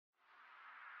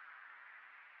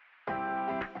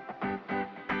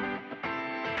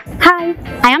Hi,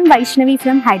 I am Vaishnavi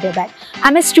from Hyderabad.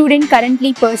 I'm a student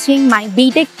currently pursuing my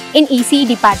BTech in ECE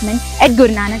department at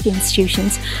Guru Nanak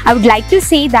Institutions. I would like to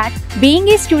say that being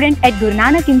a student at Guru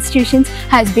Nanak Institutions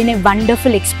has been a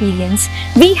wonderful experience.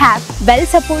 We have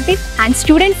well-supported and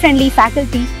student-friendly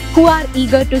faculty who are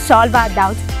eager to solve our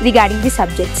doubts regarding the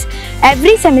subjects.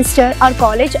 Every semester, our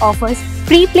college offers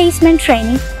pre-placement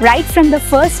training right from the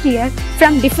first year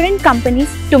from different companies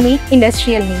to meet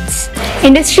industrial needs.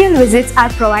 Industrial visits are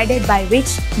provided by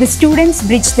which the students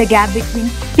bridge the gap between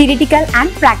theoretical and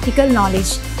practical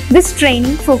knowledge. This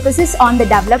training focuses on the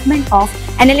development of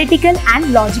analytical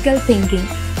and logical thinking.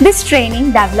 This training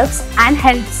develops and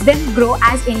helps them grow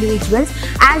as individuals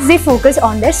as they focus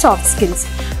on their soft skills.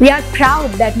 We are proud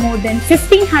that more than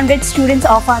 1,500 students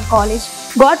of our college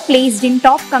got placed in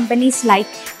top companies like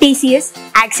TCS,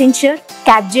 Accenture,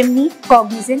 Capgemini,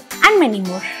 Cognizant and many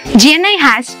more. GNI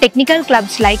has technical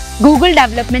clubs like Google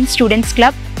Development Students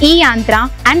Club,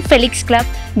 E-Yantra and Felix Club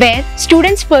where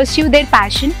students pursue their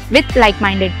passion with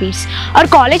like-minded peers. Our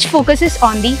college focuses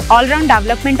on the all-round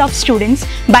development of students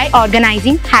by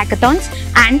organizing hackathons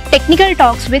and technical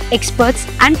talks with experts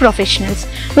and professionals.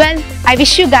 Well, I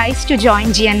wish you guys to join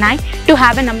GNI to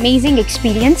have an amazing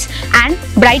experience and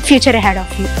bright future ahead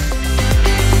of you.